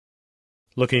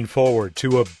Looking forward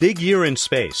to a big year in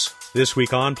space, this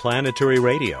week on Planetary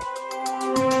Radio.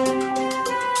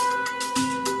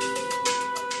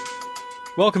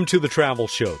 Welcome to the travel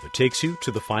show that takes you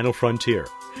to the final frontier.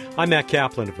 I'm Matt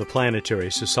Kaplan of the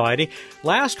Planetary Society.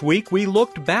 Last week we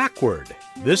looked backward.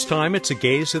 This time it's a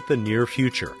gaze at the near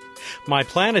future. My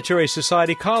Planetary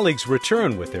Society colleagues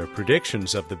return with their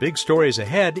predictions of the big stories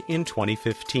ahead in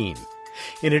 2015.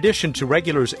 In addition to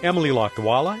regulars Emily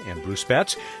Lakdawalla and Bruce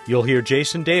Betts, you'll hear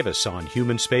Jason Davis on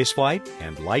human spaceflight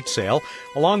and light sail,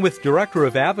 along with Director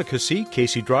of Advocacy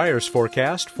Casey Dreyer's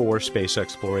forecast for space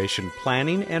exploration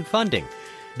planning and funding.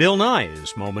 Bill Nye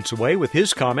is moments away with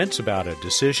his comments about a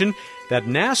decision that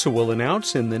NASA will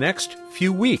announce in the next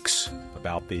few weeks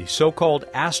about the so-called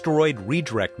Asteroid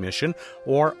Redirect Mission,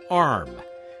 or ARM.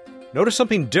 Notice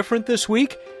something different this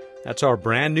week? That's our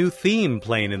brand new theme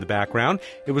playing in the background.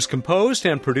 It was composed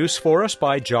and produced for us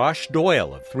by Josh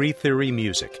Doyle of 3 Theory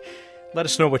Music. Let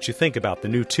us know what you think about the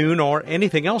new tune or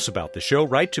anything else about the show.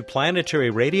 Write to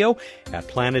Planetary Radio at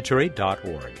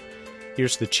planetary.org.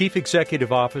 Here's the Chief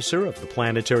Executive Officer of the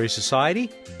Planetary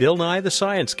Society, Bill Nye the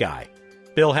Science Guy.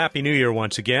 Bill, Happy New Year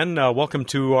once again. Welcome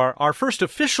to our first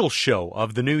official show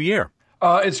of the new year.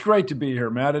 It's great to be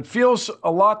here, Matt. It feels a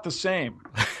lot the same.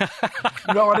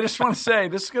 I just want to say,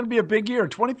 this is going to be a big year.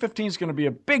 2015 is going to be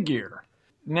a big year.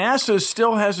 NASA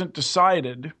still hasn't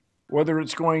decided whether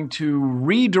it's going to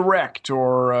redirect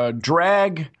or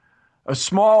drag a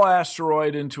small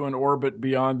asteroid into an orbit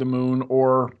beyond the moon,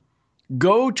 or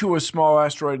go to a small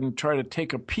asteroid and try to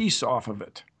take a piece off of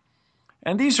it.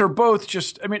 And these are both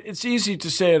just, it's easy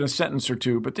to say in a sentence or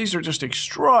two, but these are just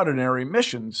extraordinary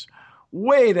missions,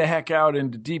 way the heck out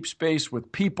into deep space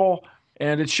with people.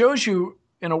 And it shows you,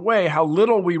 in a way, how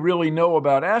little we really know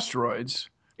about asteroids,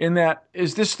 in that,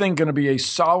 is this thing going to be a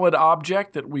solid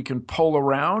object that we can pull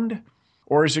around?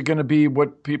 Or is it going to be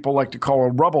what people like to call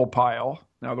a rubble pile?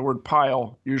 Now, the word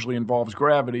pile usually involves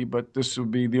gravity, but this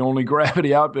would be the only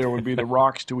gravity out there would be the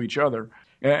rocks to each other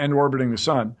and orbiting the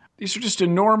sun. These are just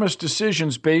enormous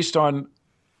decisions based on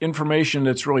information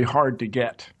that's really hard to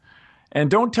get. And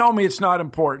don't tell me it's not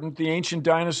important. The ancient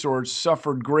dinosaurs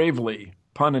suffered gravely,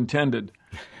 pun intended,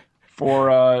 for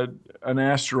an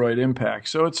asteroid impact.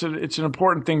 So it's an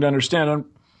important thing to understand. And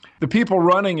the people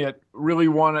running it really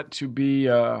want it to be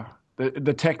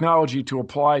the technology to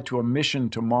apply to a mission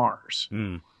to Mars,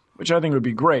 which I think would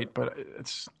be great, but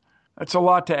it's a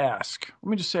lot to ask. Let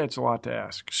me just say it's a lot to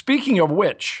ask. Speaking of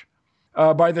which,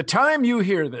 by the time you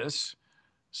hear this,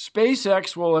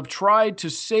 SpaceX will have tried to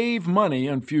save money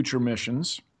on future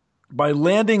missions by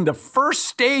landing the first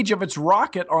stage of its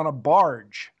rocket on a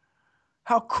barge.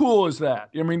 How cool is that?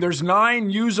 There's 9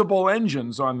 usable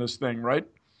engines on this thing, right?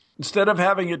 Instead of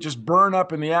having it just burn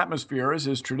up in the atmosphere, as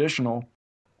is traditional,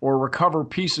 or recover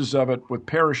pieces of it with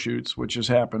parachutes, which has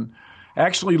happened,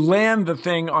 actually land the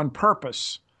thing on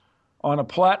purpose on a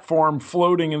platform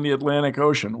floating in the Atlantic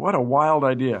Ocean. What a wild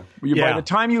idea. By the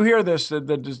time you hear this,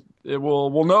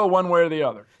 we'll know one way or the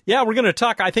other. Yeah, we're going to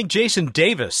talk. I think Jason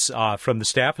Davis from the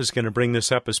staff is going to bring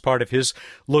this up as part of his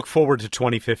look forward to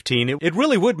 2015. It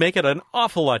really would make it an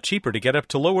awful lot cheaper to get up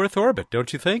to low Earth orbit,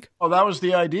 don't you think? Oh, that was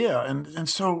the idea. And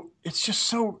so it's just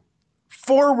so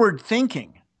forward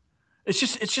thinking. It's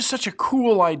just such a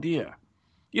cool idea.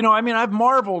 I've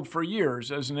marveled for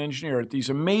years as an engineer at these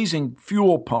amazing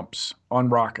fuel pumps on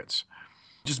rockets.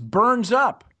 Just burns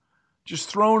up, just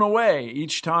thrown away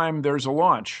each time there's a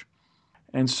launch.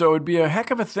 And so it'd be a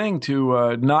heck of a thing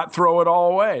to not throw it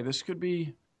all away. This could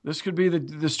be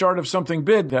the start of something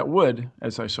big that would,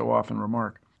 as I so often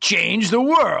remark, change the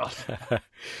world.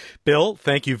 Bill,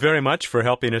 thank you very much for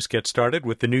helping us get started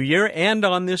with the new year and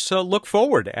on this look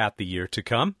forward at the year to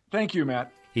come. Thank you,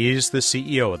 Matt. He's the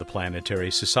CEO of the Planetary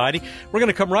Society. We're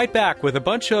going to come right back with a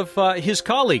bunch of his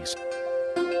colleagues.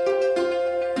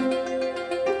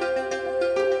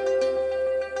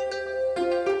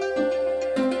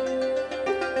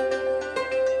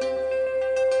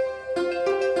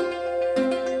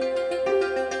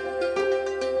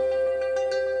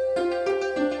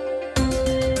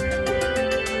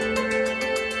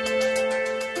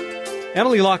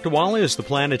 Emily Lakdawalla is the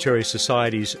Planetary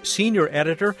Society's senior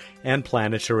editor and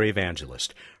planetary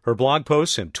evangelist. Her blog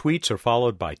posts and tweets are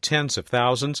followed by tens of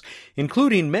thousands,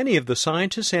 including many of the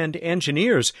scientists and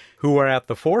engineers who are at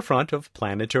the forefront of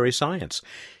planetary science.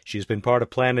 She's been part of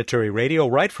Planetary Radio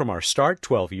right from our start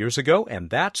 12 years ago, and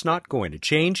that's not going to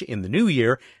change in the new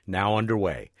year now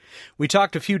underway. We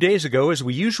talked a few days ago, as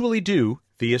we usually do,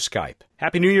 via Skype.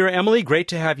 Happy New Year, Emily. Great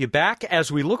to have you back.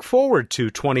 As we look forward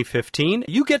to 2015,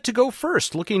 you get to go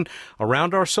first, looking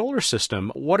around our solar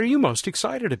system. What are you most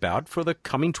excited about for the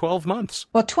coming 12 months?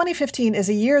 Well, 2015 is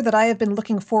a year that I have been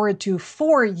looking forward to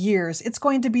for years. It's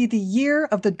going to be the year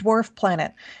of the dwarf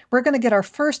planet. We're going to get our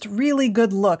first really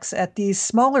good looks at these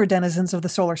smaller denizens of the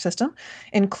solar system,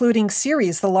 including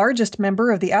Ceres, the largest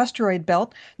member of the asteroid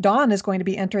belt. Dawn is going to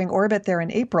be entering orbit there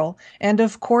in April. And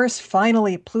of course,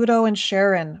 finally, Pluto and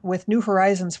Charon, with New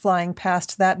Horizons flying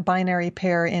past that binary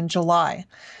pair in July.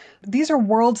 These are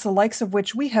worlds the likes of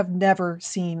which we have never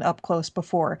seen up close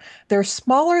before. They're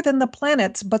smaller than the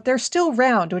planets, but they're still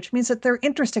round, which means that they're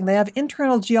interesting. They have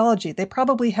internal geology. They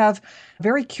probably have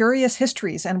very curious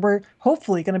histories, and we're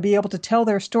hopefully going to be able to tell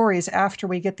their stories after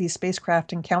we get these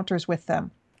spacecraft encounters with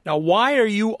them. Now, why are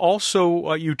you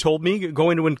also, you told me,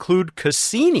 going to include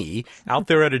Cassini out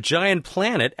there at a giant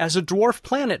planet as a dwarf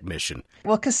planet mission?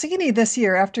 Well, Cassini this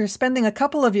year, after spending a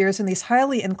couple of years in these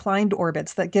highly inclined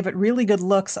orbits that give it really good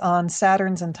looks on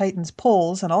Saturn's and Titan's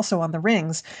poles and also on the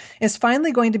rings, is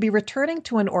finally going to be returning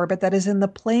to an orbit that is in the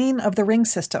plane of the ring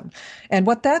system. And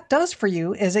what that does for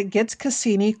you is it gets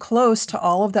Cassini close to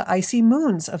all of the icy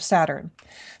moons of Saturn.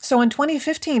 So in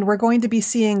 2015, we're going to be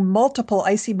seeing multiple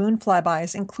icy moon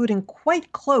flybys, including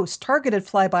quite close targeted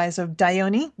flybys of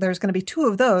Dione. There's going to be 2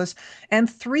 of those, and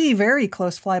 3 very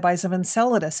close flybys of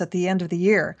Enceladus at the end of the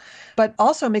year. But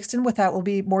also mixed in with that will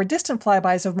be more distant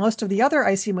flybys of most of the other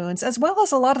icy moons, as well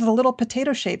as a lot of the little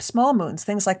potato-shaped small moons,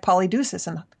 things like Polydeuces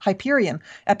and Hyperion,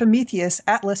 Epimetheus,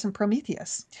 Atlas, and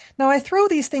Prometheus. Now, I throw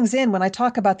these things in when I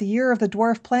talk about the year of the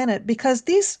dwarf planet because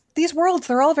these worlds,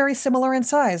 they're all very similar in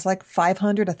size, like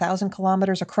 500, 1,000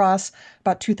 kilometers across,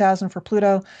 about 2,000 for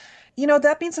Pluto. You know,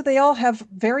 that means that they all have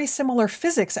very similar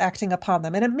physics acting upon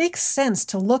them, and it makes sense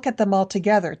to look at them all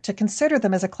together, to consider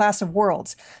them as a class of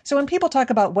worlds. So when people talk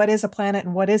about what is a planet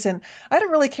and what isn't, I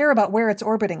don't really care about where it's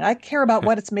orbiting. I care about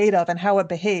what it's made of and how it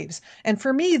behaves. And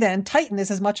for me, then, Titan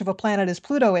is as much of a planet as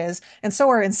Pluto is, and so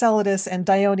are Enceladus and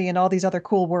Dione and all these other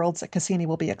cool worlds that Cassini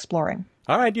will be exploring.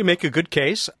 All right, you make a good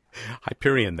case.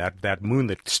 Hyperion, that moon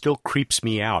that still creeps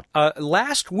me out.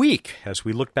 Last week, as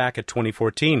we look back at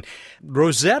 2014,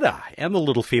 Rosetta and the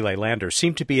little Philae lander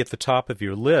seem to be at the top of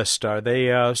your list. Are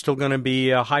they still going to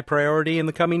be a high priority in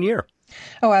the coming year?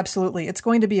 Oh, absolutely. It's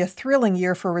going to be a thrilling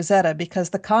year for Rosetta because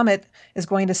the comet is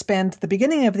going to spend the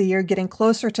beginning of the year getting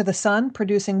closer to the sun,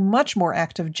 producing much more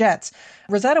active jets.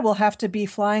 Rosetta will have to be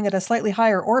flying at a slightly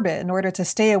higher orbit in order to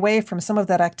stay away from some of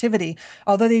that activity,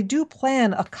 although they do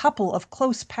plan a couple of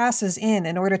close passes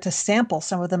in order to sample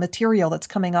some of the material that's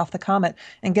coming off the comet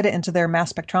and get it into their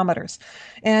mass spectrometers.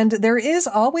 And there is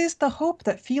always the hope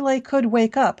that Philae could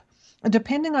wake up.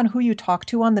 Depending on who you talk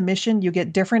to on the mission, you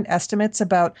get different estimates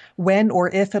about when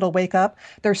or if it'll wake up.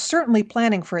 They're certainly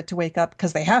planning for it to wake up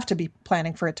because they have to be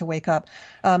planning for it to wake up.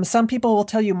 Some people will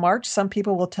tell you March, some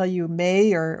people will tell you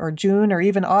May or June or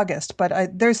even August.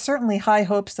 But there's certainly high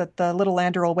hopes that the little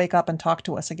lander will wake up and talk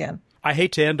to us again. I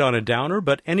hate to end on a downer,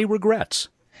 but any regrets?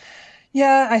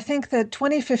 Yeah, I think that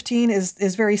 2015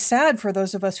 is very sad for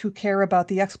those of us who care about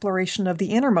the exploration of the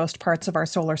innermost parts of our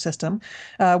solar system.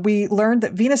 We learned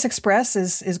that Venus Express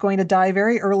is going to die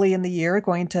very early in the year,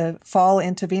 going to fall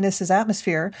into Venus's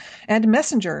atmosphere, and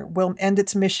Messenger will end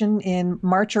its mission in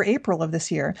March or April of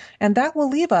this year. And that will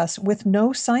leave us with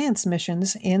no science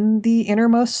missions in the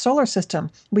innermost solar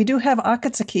system. We do have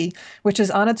Akatsuki, which is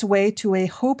on its way to a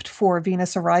hoped-for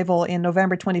Venus arrival in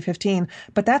November 2015,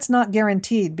 but that's not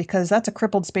guaranteed because that's a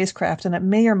crippled spacecraft and it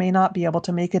may or may not be able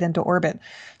to make it into orbit.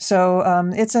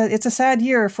 So it's a sad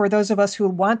year for those of us who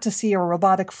want to see a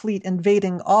robotic fleet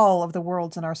invading all of the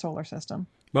worlds in our solar system.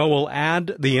 Well, we'll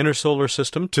add the inner solar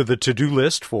system to the to-do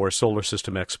list for solar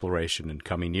system exploration in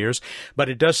coming years. But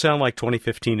it does sound like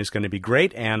 2015 is going to be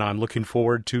great, and I'm looking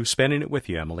forward to spending it with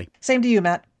you, Emily. Same to you,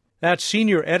 Matt. That's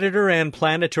senior editor and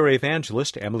planetary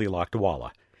evangelist Emily Lakdawalla.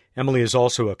 Emily is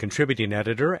also a contributing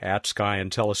editor at Sky and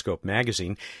Telescope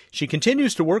magazine. She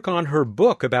continues to work on her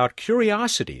book about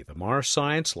Curiosity, the Mars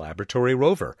Science Laboratory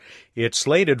rover. It's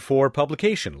slated for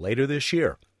publication later this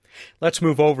year. Let's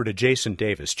move over to Jason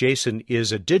Davis. Jason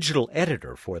is a digital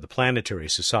editor for the Planetary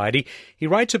Society. He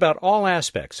writes about all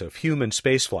aspects of human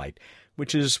spaceflight,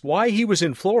 which is why he was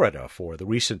in Florida for the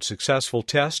recent successful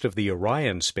test of the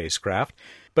Orion spacecraft.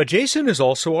 But Jason is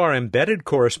also our embedded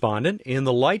correspondent in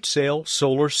the LightSail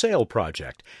Solar Sail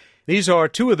project. These are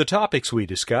two of the topics we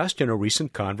discussed in a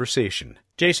recent conversation.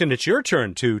 Jason, it's your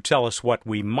turn to tell us what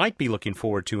we might be looking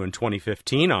forward to in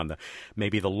 2015 on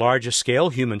maybe the largest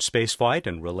scale human spaceflight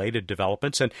and related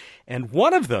developments. And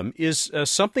one of them is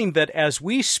something that, as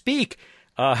we speak,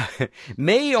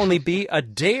 may only be a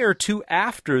day or two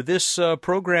after this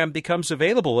program becomes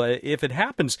available. If it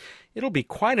happens, it'll be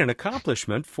quite an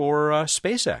accomplishment for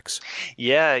SpaceX.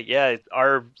 Yeah.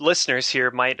 Our listeners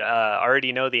here might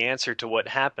already know the answer to what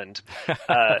happened.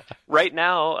 Right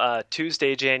now,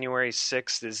 Tuesday, January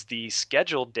 6th is the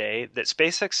scheduled day that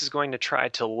SpaceX is going to try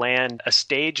to land a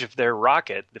stage of their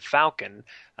rocket, the Falcon,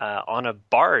 on a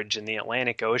barge in the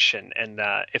Atlantic Ocean. And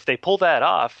if they pull that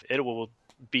off, it will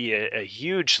be a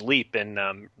huge leap in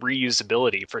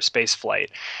reusability for spaceflight.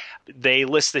 They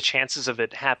list the chances of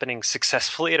it happening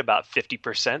successfully at about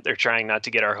 50%. They're trying not to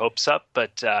get our hopes up,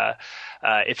 but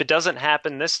if it doesn't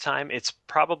happen this time, it's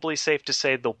probably safe to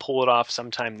say they'll pull it off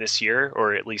sometime this year,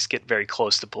 or at least get very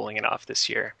close to pulling it off this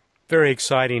year. Very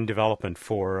exciting development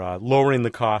for lowering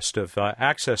the cost of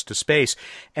access to space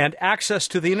and access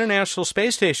to the International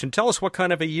Space Station. Tell us, what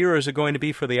kind of a year is it going to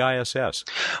be for the ISS?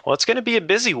 Well, it's going to be a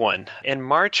busy one. In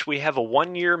March, we have a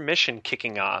one-year mission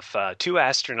kicking off. Two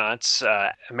astronauts,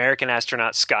 American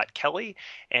astronaut Scott Kelly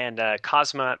and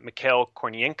cosmonaut Mikhail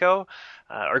Kornienko,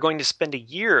 are going to spend a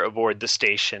year aboard the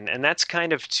station, and that's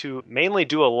kind of to mainly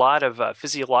do a lot of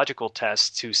physiological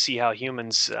tests to see how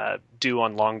humans do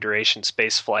on long-duration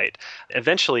spaceflight,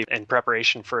 eventually in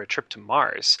preparation for a trip to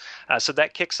Mars. So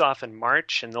that kicks off in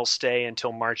March, and they'll stay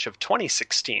until March of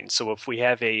 2016. So if we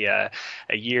have a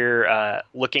year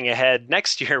looking ahead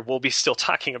next year, we'll be still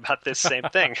talking about this same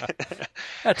thing.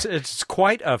 It's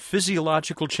quite a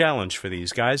physiological challenge for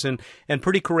these guys, and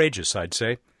pretty courageous, I'd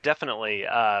say. Definitely.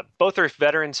 Both are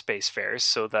veteran spacefarers,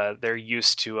 so they're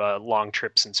used to long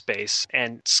trips in space.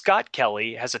 And Scott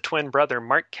Kelly has a twin brother,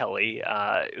 Mark Kelly,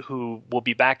 who will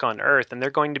be back on Earth, and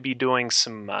they're going to be doing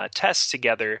some tests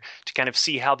together to kind of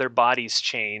see how their bodies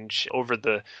change over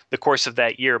the course of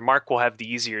that year. Mark will have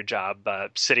the easier job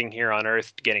sitting here on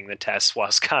Earth getting the tests,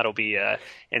 while Scott will be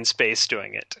in space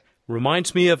doing it.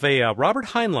 Reminds me of a Robert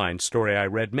Heinlein story I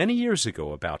read many years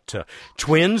ago about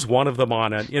twins, one of them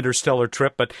on an interstellar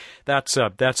trip, but that's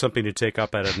something to take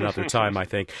up at another time, I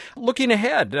think. Looking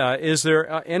ahead, is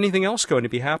there anything else going to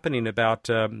be happening about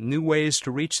new ways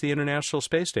to reach the International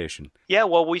Space Station? Yeah,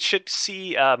 well, we should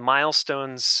see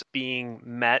milestones being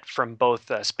met from both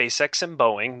SpaceX and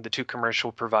Boeing, the two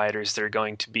commercial providers that are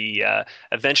going to be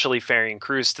eventually ferrying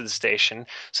crews to the station.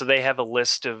 So they have a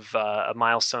list of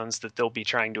milestones that they'll be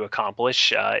trying to accomplish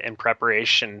in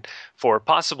preparation for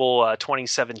possible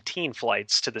 2017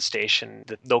 flights to the station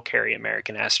that they'll carry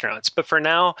American astronauts. But for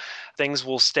now, things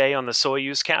will stay on the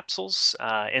Soyuz capsules.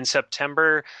 In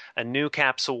September, a new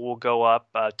capsule will go up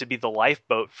to be the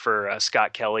lifeboat for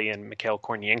Scott Kelly and Mikhail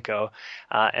Kornienko,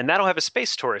 and that'll have a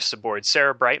space tourist aboard,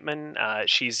 Sarah Brightman.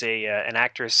 She's an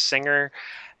actress, singer.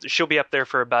 She'll be up there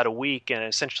for about a week, and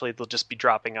essentially they'll just be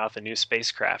dropping off a new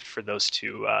spacecraft for those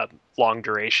two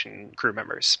long-duration crew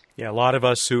members. Yeah, a lot of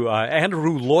us who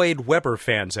Andrew Lloyd Webber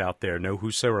fans out there know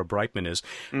who Sarah Brightman is.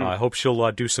 I hope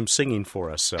she'll do some singing for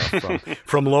us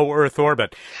from low Earth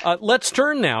orbit. Let's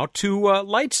turn now to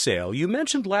LightSail. You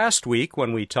mentioned last week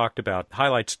when we talked about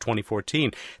highlights of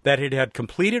 2014 that it had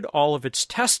completed all of its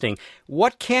testing.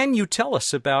 What can you tell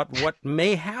us about what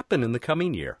may happen in the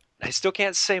coming year? I still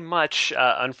can't say much,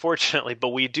 unfortunately, but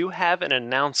we do have an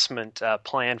announcement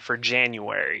planned for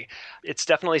January. It's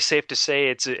definitely safe to say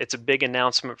it's a big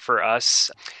announcement for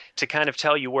us. To kind of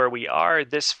tell you where we are,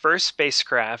 this first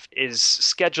spacecraft is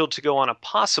scheduled to go on a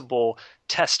possible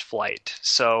test flight.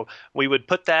 So we would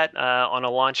put that on a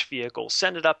launch vehicle,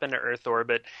 send it up into Earth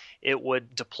orbit. It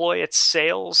would deploy its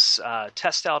sails,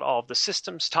 test out all of the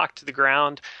systems, talk to the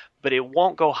ground, but it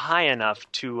won't go high enough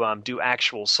to do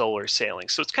actual solar sailing.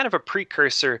 So it's kind of a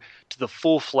precursor to the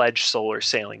full-fledged solar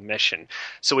sailing mission.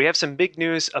 So we have some big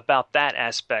news about that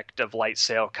aspect of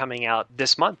LightSail coming out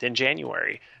this month in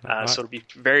January. So it'll be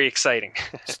very exciting.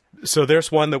 So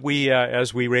there's one that we,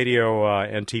 as we radio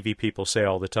and TV people say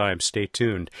all the time, stay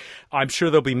tuned. I'm sure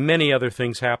there'll be many other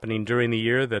things happening during the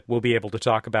year that we'll be able to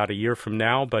talk about a year from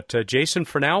now. But Jason,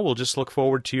 for now, we'll just look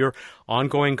forward to your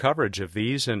ongoing coverage of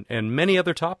these and many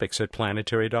other topics at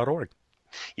planetary.org.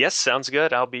 Yes, sounds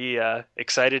good. I'll be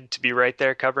excited to be right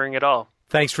there covering it all.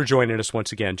 Thanks for joining us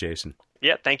once again, Jason.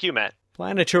 Yeah, thank you, Matt.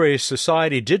 Planetary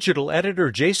Society digital editor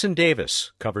Jason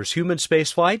Davis covers human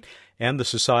spaceflight and the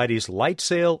Society's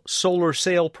LightSail Solar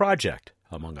Sail project,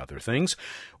 among other things.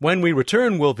 When we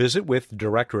return, we'll visit with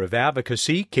Director of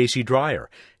Advocacy Casey Dreyer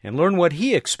and learn what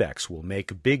he expects will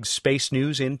make big space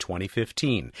news in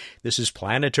 2015. This is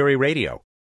Planetary Radio.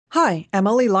 Hi,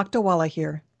 Emily Lakdawala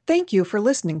here. Thank you for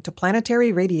listening to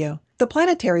Planetary Radio. The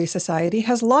Planetary Society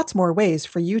has lots more ways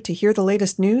for you to hear the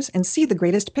latest news and see the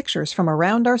greatest pictures from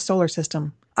around our solar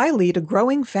system. I lead a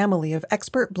growing family of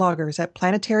expert bloggers at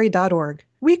planetary.org.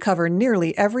 We cover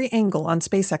nearly every angle on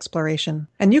space exploration,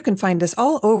 and you can find us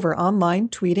all over online,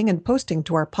 tweeting and posting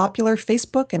to our popular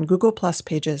Facebook and Google Plus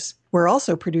pages. We're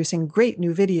also producing great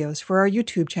new videos for our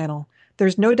YouTube channel.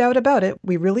 There's no doubt about it,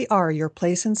 we really are your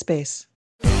place in space.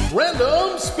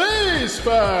 Random Space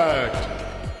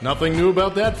Fact! Nothing new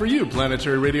about that for you,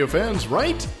 Planetary Radio fans,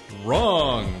 right?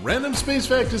 Wrong. Random Space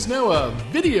Fact is now a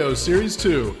video series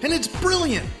too. And it's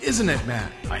brilliant, isn't it,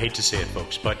 Matt? I hate to say it,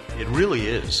 folks, but it really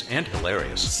is, and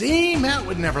hilarious. See, Matt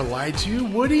would never lie to you,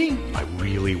 would he? I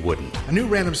really wouldn't. A new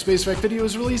Random Space Fact video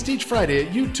is released each Friday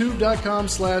at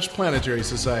youtube.com/Planetary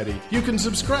Society. You can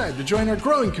subscribe to join our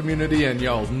growing community and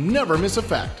you'll never miss a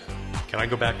fact. Can I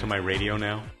go back to my radio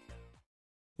now?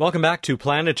 Welcome back to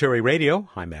Planetary Radio.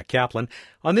 I'm Matt Kaplan.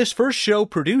 On this first show,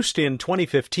 produced in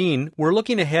 2015, we're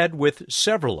looking ahead with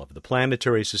several of the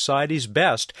Planetary Society's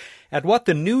best at what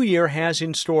the new year has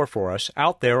in store for us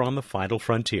out there on the final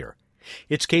frontier.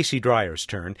 It's Casey Dreyer's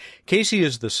turn. Casey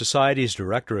is the Society's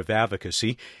Director of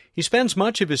Advocacy. He spends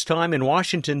much of his time in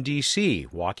Washington, D.C.,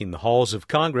 walking the halls of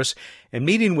Congress and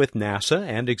meeting with NASA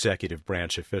and executive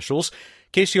branch officials.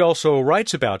 Casey also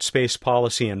writes about space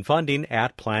policy and funding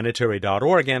at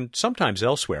planetary.org and sometimes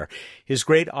elsewhere. His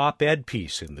great op-ed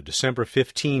piece in the December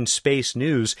 15 Space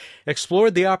News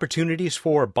explored the opportunities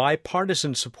for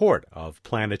bipartisan support of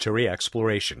planetary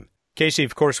exploration. Casey,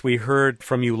 of course, we heard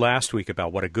from you last week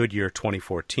about what a good year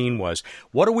 2014 was.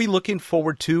 What are we looking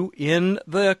forward to in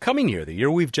the coming year, the year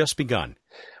we've just begun?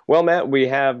 Well, Matt, we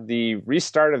have the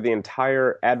restart of the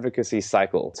entire advocacy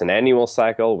cycle. It's an annual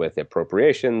cycle with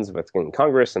appropriations within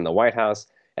Congress and the White House,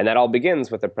 and that all begins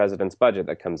with the president's budget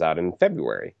that comes out in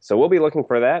February. So we'll be looking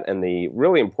for that, and the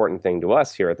really important thing to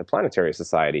us here at the Planetary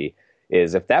Society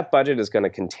is if that budget is going to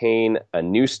contain a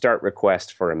new start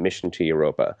request for a mission to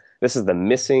Europa. This is the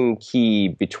missing key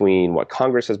between what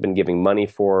Congress has been giving money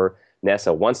for.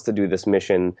 NASA wants to do this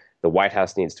mission. The White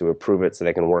House needs to approve it so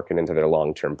they can work it into their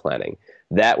long-term planning.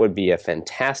 That would be a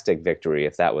fantastic victory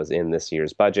if that was in this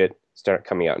year's budget, start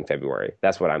coming out in February.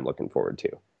 That's what I'm looking forward to.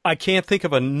 I can't think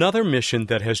of another mission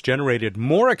that has generated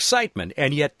more excitement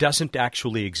and yet doesn't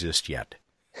actually exist yet.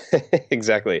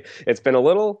 Exactly. It's been a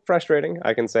little frustrating,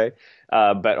 I can say.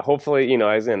 But hopefully,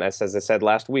 as I said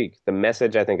last week, the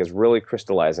message I think is really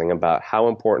crystallizing about how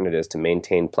important it is to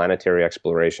maintain planetary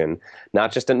exploration,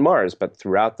 not just in Mars, but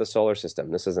throughout the solar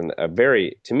system. This is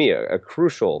a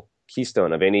crucial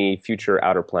keystone of any future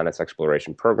outer planets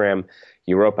exploration program.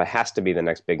 Europa has to be the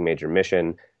next big major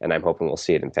mission, and I'm hoping we'll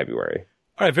see it in February.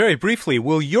 All right, very briefly,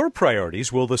 will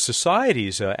the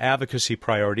Society's advocacy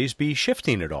priorities be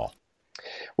shifting at all?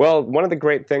 Well, one of the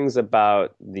great things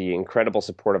about the incredible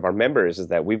support of our members is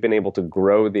that we've been able to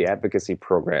grow the advocacy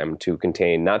program to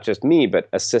contain not just me, but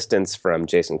assistance from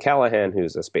Jason Callahan,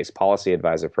 who's a space policy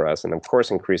advisor for us, and of course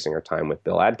increasing our time with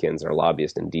Bill Adkins, our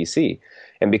lobbyist in D.C.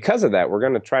 And because of that, we're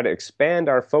going to try to expand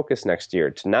our focus next year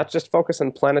to not just focus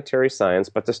on planetary science,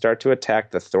 but to start to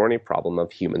attack the thorny problem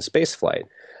of human spaceflight.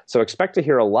 So expect to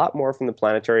hear a lot more from the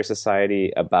Planetary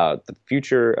Society about the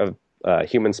future of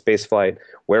human spaceflight,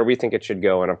 where we think it should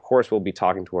go, and of course we'll be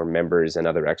talking to our members and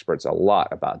other experts a lot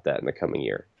about that in the coming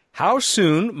year. How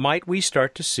soon might we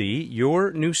start to see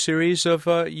your new series of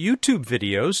YouTube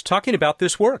videos talking about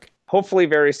this work? Hopefully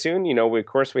very soon. Of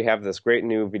course we have this great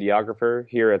new videographer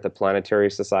here at the Planetary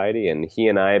Society, and he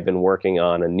and I have been working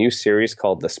on a new series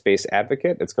called The Space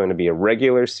Advocate. It's going to be a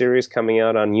regular series coming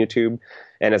out on YouTube,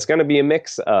 and it's going to be a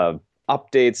mix of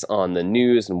updates on the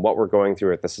news and what we're going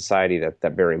through at the Society at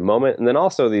that very moment. And then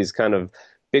also these kind of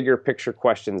bigger picture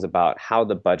questions about how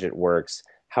the budget works,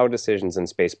 how decisions in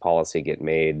space policy get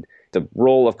made, the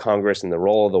role of Congress and the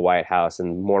role of the White House,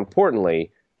 and more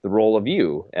importantly, the role of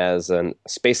you as a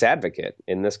space advocate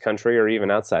in this country or even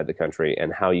outside the country,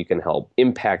 and how you can help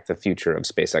impact the future of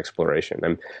space exploration.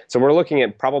 And so we're looking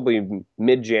at probably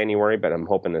mid-January, but I'm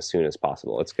hoping as soon as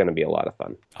possible. It's going to be a lot of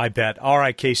fun. I bet. All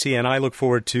right, Casey, and I look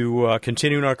forward to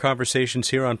continuing our conversations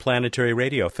here on Planetary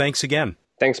Radio. Thanks again.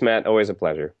 Thanks, Matt. Always a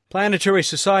pleasure. Planetary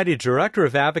Society Director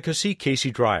of Advocacy,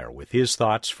 Casey Dreyer, with his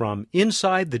thoughts from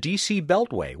inside the D.C.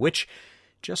 Beltway, which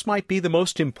just might be the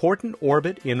most important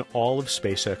orbit in all of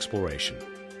space exploration.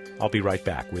 I'll be right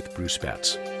back with Bruce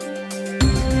Betts.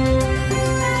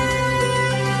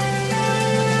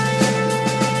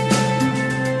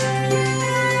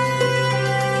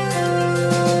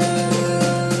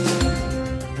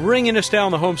 Bringing us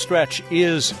down the home stretch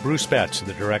is Bruce Betts,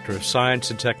 the Director of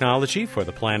Science and Technology for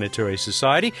the Planetary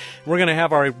Society. We're going to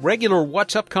have our regular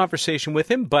What's Up conversation with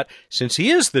him, but since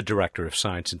he is the Director of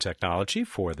Science and Technology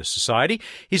for the Society,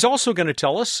 he's also going to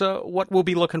tell us what we'll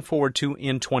be looking forward to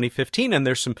in 2015, and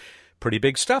there's some pretty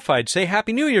big stuff, I'd say.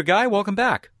 Happy New Year, Guy. Welcome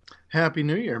back. Happy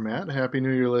New Year, Matt. Happy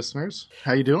New Year, listeners.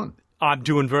 How you doing? I'm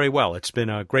doing very well. It's been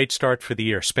a great start for the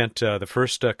year. Spent the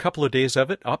first couple of days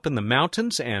of it up in the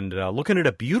mountains and looking at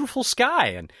a beautiful sky.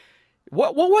 And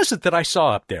what was it that I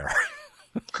saw up there?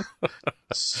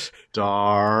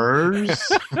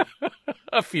 Stars.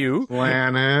 A few.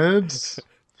 Planets.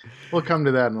 We'll come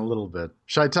to that in a little bit.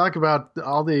 Should I talk about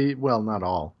well, not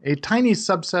all, a tiny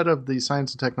subset of the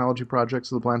science and technology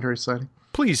projects of the Planetary Society?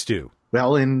 Please do.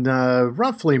 Well, in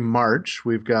roughly March,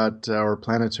 we've got our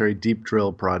planetary deep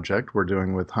drill project we're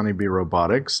doing with Honeybee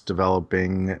Robotics,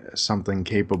 developing something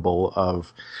capable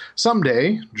of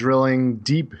someday drilling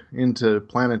deep into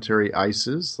planetary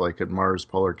ices, like at Mars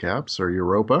polar caps or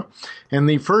Europa. And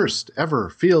the first ever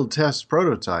field test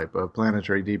prototype of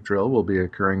planetary deep drill will be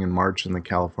occurring in March in the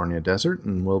California desert,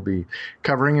 and we'll be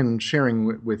covering and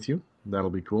sharing with you. That'll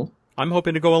be cool. I'm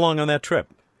hoping to go along on that trip.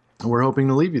 We're hoping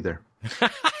to leave you there.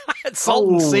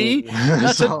 Salton Sea?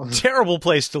 That's a terrible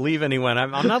place to leave anyone.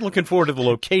 I'm not looking forward to the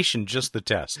location, just the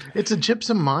test. It's a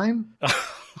gypsum mine?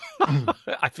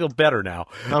 I feel better now.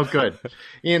 Oh, good.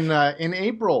 In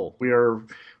April, we are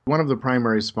one of the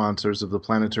primary sponsors of the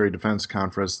Planetary Defense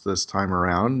Conference this time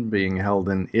around, being held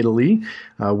in Italy.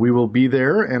 We will be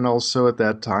there, and also at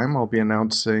that time, I'll be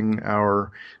announcing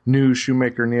our new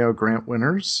Shoemaker Neo grant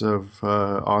winners of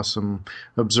awesome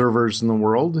observers in the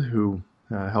world who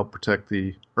help protect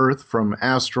the Earth from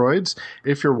asteroids.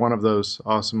 If you're one of those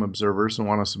awesome observers and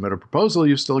want to submit a proposal,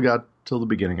 you've still got till the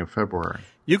beginning of February.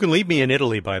 You can leave me in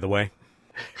Italy, by the way.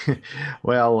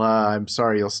 Well, I'm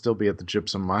sorry, you'll still be at the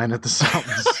gypsum mine at the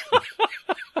Saltons.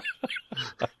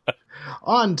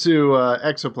 On to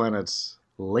exoplanets.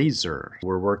 Laser.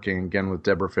 We're working again with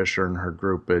Deborah Fisher and her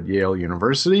group at Yale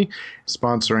University,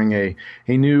 sponsoring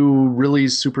a new, really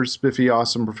super spiffy,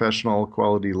 awesome professional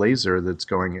quality laser that's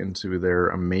going into their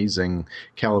amazing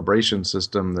calibration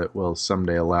system that will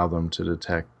someday allow them to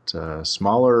detect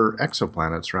smaller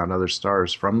exoplanets around other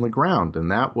stars from the ground. And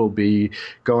that will be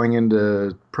going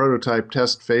into prototype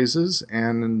test phases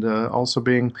and also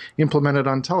being implemented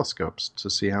on telescopes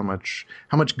to see how much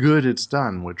good it's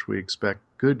done, which we expect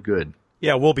good.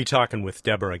 Yeah, we'll be talking with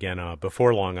Deborah again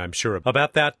before long, I'm sure,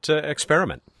 about that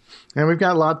experiment. And we've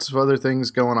got lots of other things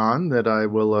going on that I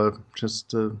will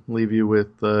just leave you with.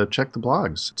 Check the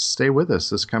blogs. Stay with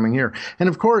us this coming year. And,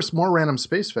 of course, more Random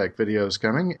Space Fact videos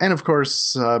coming. And, of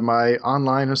course, my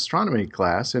online astronomy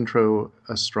class, Intro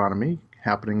Astronomy,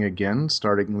 happening again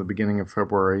starting the beginning of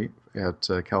February at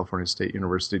California State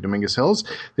University, Dominguez Hills,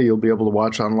 that you'll be able to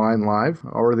watch online live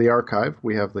or the archive.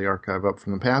 We have the archive up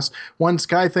from the past. One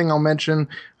sky thing I'll mention,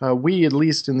 we, at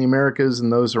least in the Americas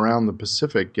and those around the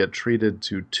Pacific, get treated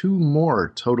to 2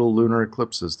 more total lunar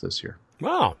eclipses this year.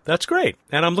 Wow, that's great.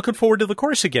 And I'm looking forward to the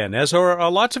course again, as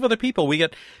are lots of other people. We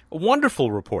get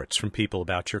wonderful reports from people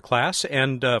about your class,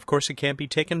 and, of course, it can be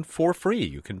taken for free.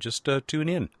 You can just tune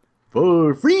in.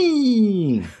 For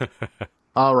free!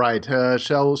 All right,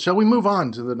 shall we move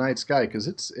on to the night sky? Because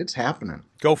it's happening.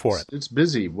 Go for it. It's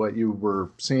busy, what you were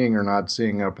seeing or not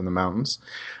seeing up in the mountains.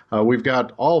 We've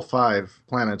got all 5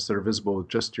 planets that are visible with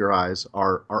just your eyes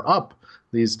are up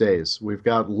these days. We've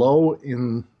got low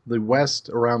in the west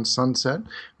around sunset,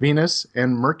 Venus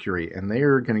and Mercury, and they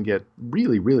are going to get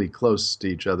really, really close to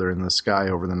each other in the sky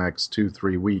over the next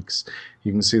 2-3 weeks.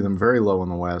 You can see them very low in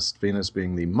the west, Venus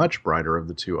being the much brighter of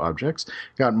the 2 objects.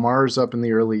 Got Mars up in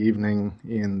the early evening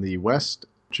in the west,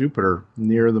 Jupiter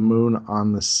near the moon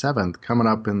on the 7th, coming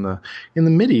up in the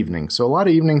mid-evening. So a lot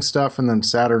of evening stuff, and then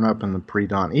Saturn up in the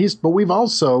pre-dawn east. But we've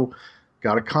also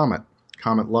got a comet.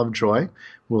 Comet Lovejoy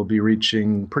will be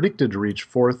predicted to reach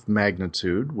 4th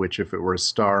magnitude, which if it were a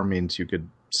star means you could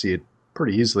see it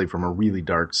pretty easily from a really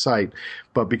dark site.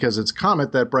 But because it's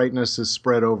comet, that brightness is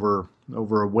spread over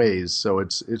a ways, so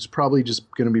it's probably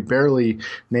just going to be barely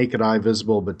naked eye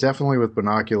visible, but definitely with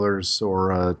binoculars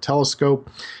or a telescope.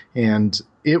 And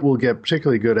it will get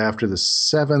particularly good after the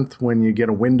 7th when you get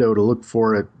a window to look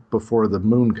for it before the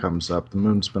moon comes up. The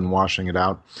moon's been washing it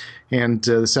out. And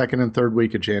the 2nd and 3rd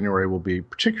week of January will be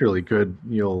particularly good.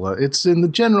 It's in the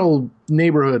general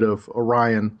neighborhood of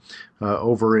Orion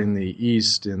over in the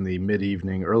east in the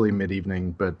early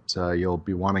mid-evening, but you'll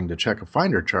be wanting to check a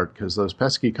finder chart because those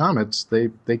pesky comets,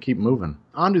 they keep moving.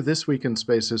 On to this week in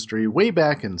space history. Way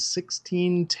back in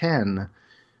 1610,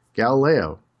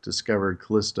 Galileo discovered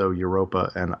Callisto,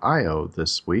 Europa, and Io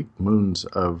this week, moons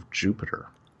of Jupiter.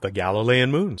 The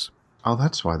Galilean moons. Oh,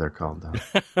 that's why they're called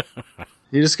that.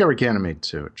 You discovered Ganymede,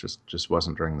 too. It just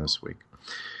wasn't during this week.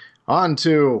 On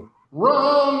to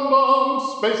Random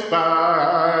Space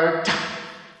Fact.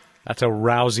 That's a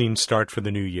rousing start for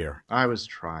the new year. I was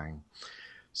trying.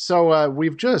 So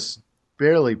we've just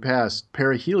barely passed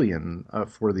perihelion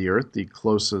for the Earth, the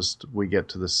closest we get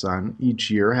to the sun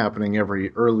each year, happening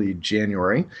every early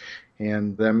January.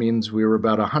 And that means we were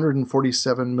about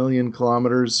 147 million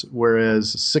kilometers,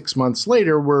 whereas 6 months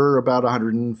later, we're about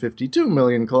 152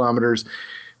 million kilometers,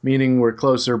 meaning we're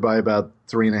closer by about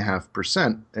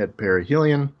 3.5% at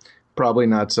perihelion. Probably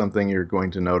not something you're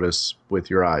going to notice with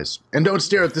your eyes. And don't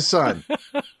stare at the sun.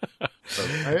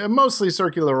 Mostly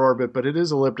circular orbit, but it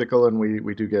is elliptical, and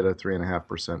we do get a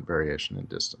 3.5% variation in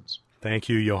distance. Thank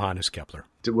you, Johannes Kepler.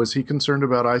 Was he concerned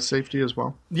about eye safety as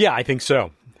well? Yeah, I think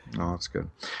so. Oh, that's good.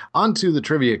 On to the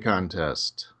trivia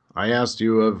contest. I asked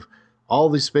you of all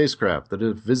the spacecraft that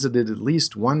have visited at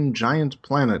least one giant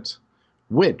planet,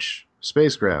 which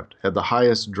spacecraft had the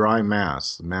highest dry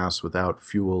mass, the mass without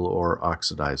fuel or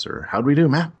oxidizer? How'd we do,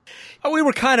 Matt? We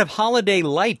were kind of holiday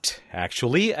light,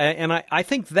 actually, and I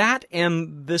think that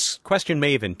and this question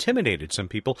may have intimidated some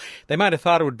people. They might have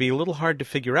thought it would be a little hard to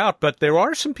figure out, but there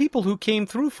are some people who came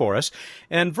through for us,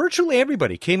 and virtually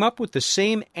everybody came up with the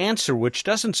same answer, which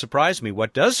doesn't surprise me.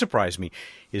 What does surprise me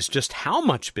is just how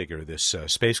much bigger this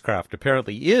spacecraft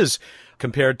apparently is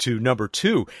compared to number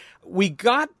 2. We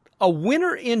got a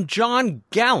winner in John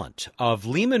Gallant of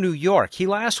Lima, New York. He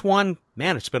last won,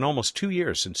 it's been almost 2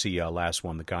 years since he last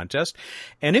won the contest.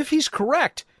 And if he's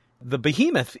correct, the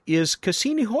behemoth is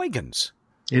Cassini-Huygens.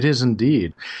 It is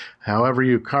indeed. However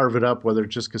you carve it up, whether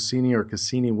it's just Cassini or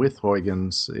Cassini with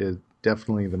Huygens, it's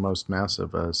definitely the most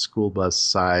massive, school bus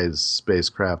size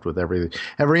spacecraft with every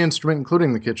instrument,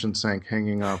 including the kitchen sink,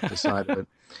 hanging off the side of it.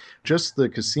 Just the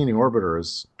Cassini orbiter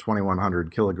is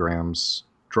 2,100 kilograms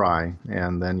dry,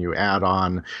 and then you add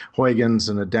on Huygens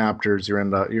and adapters,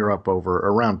 you're up over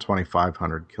around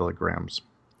 2,500 kilograms.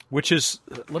 Which is,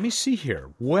 let me see here,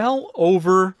 well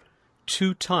over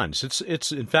 2 tons.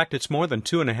 It's in fact, it's more than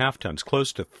 2.5 tons,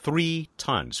 close to 3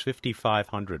 tons,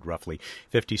 5,500 roughly,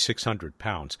 5,600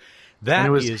 pounds.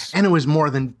 And it was more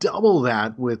than double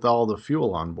that with all the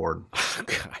fuel on board. Oh,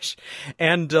 gosh.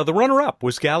 And the runner-up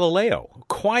was Galileo,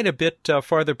 quite a bit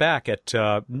farther back at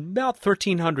about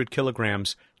 1,300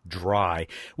 kilograms dry.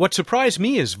 What surprised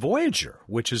me is Voyager,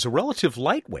 which is a relative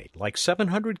lightweight, like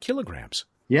 700 kilograms.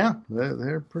 Yeah,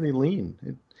 they're pretty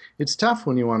lean. It's tough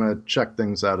when you want to check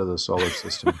things out of the solar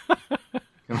system.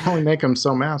 You can only make them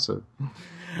so massive.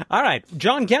 All right,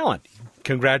 John Gallant,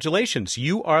 congratulations.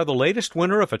 You are the latest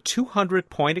winner of a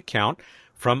 200-point account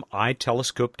from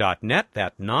iTelescope.net,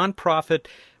 that nonprofit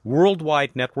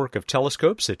worldwide network of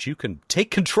telescopes that you can take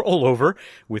control over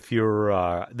with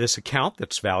your this account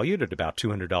that's valued at about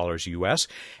 $200 US,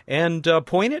 and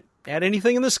point it at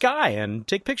anything in the sky and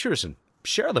take pictures and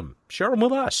share them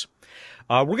with us.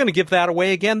 We're going to give that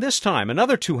away again this time,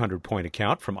 another 200-point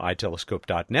account from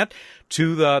iTelescope.net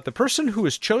to the person who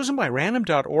is chosen by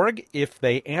random.org if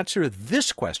they answer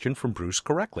this question from Bruce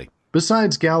correctly.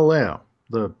 Besides Galileo,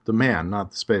 the man,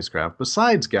 not the spacecraft,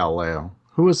 besides Galileo,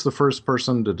 who was the first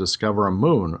person to discover a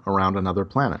moon around another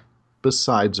planet?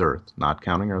 Besides Earth, not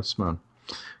counting Earth's moon.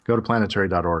 Go to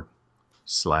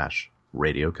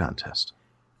planetary.org/radio contest.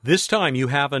 This time you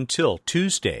have until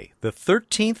Tuesday, the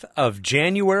 13th of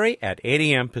January at 8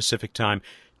 a.m. Pacific Time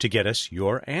to get us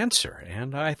your answer.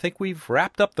 And I think we've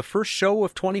wrapped up the first show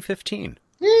of 2015.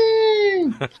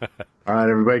 All right,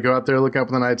 everybody, go out there, look up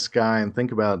in the night sky, and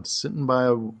think about sitting by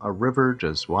a river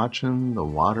just watching the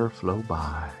water flow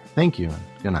by. Thank you, and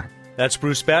good night. That's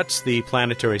Bruce Betts, the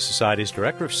Planetary Society's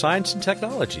Director of Science and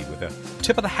Technology, with a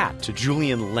tip of the hat to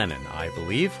Julian Lennon, I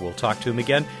believe. We'll talk to him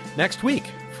again next week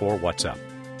for What's Up.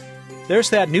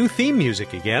 There's that new theme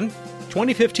music again.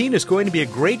 2015 is going to be a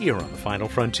great year on the Final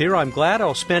Frontier. I'm glad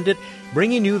I'll spend it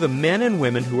bringing you the men and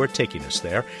women who are taking us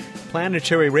there.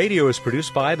 Planetary Radio is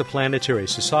produced by the Planetary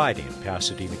Society in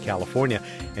Pasadena, California,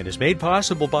 and is made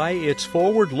possible by its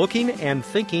forward-looking and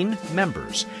thinking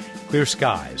members. Clear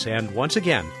skies, and once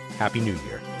again, Happy New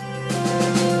Year.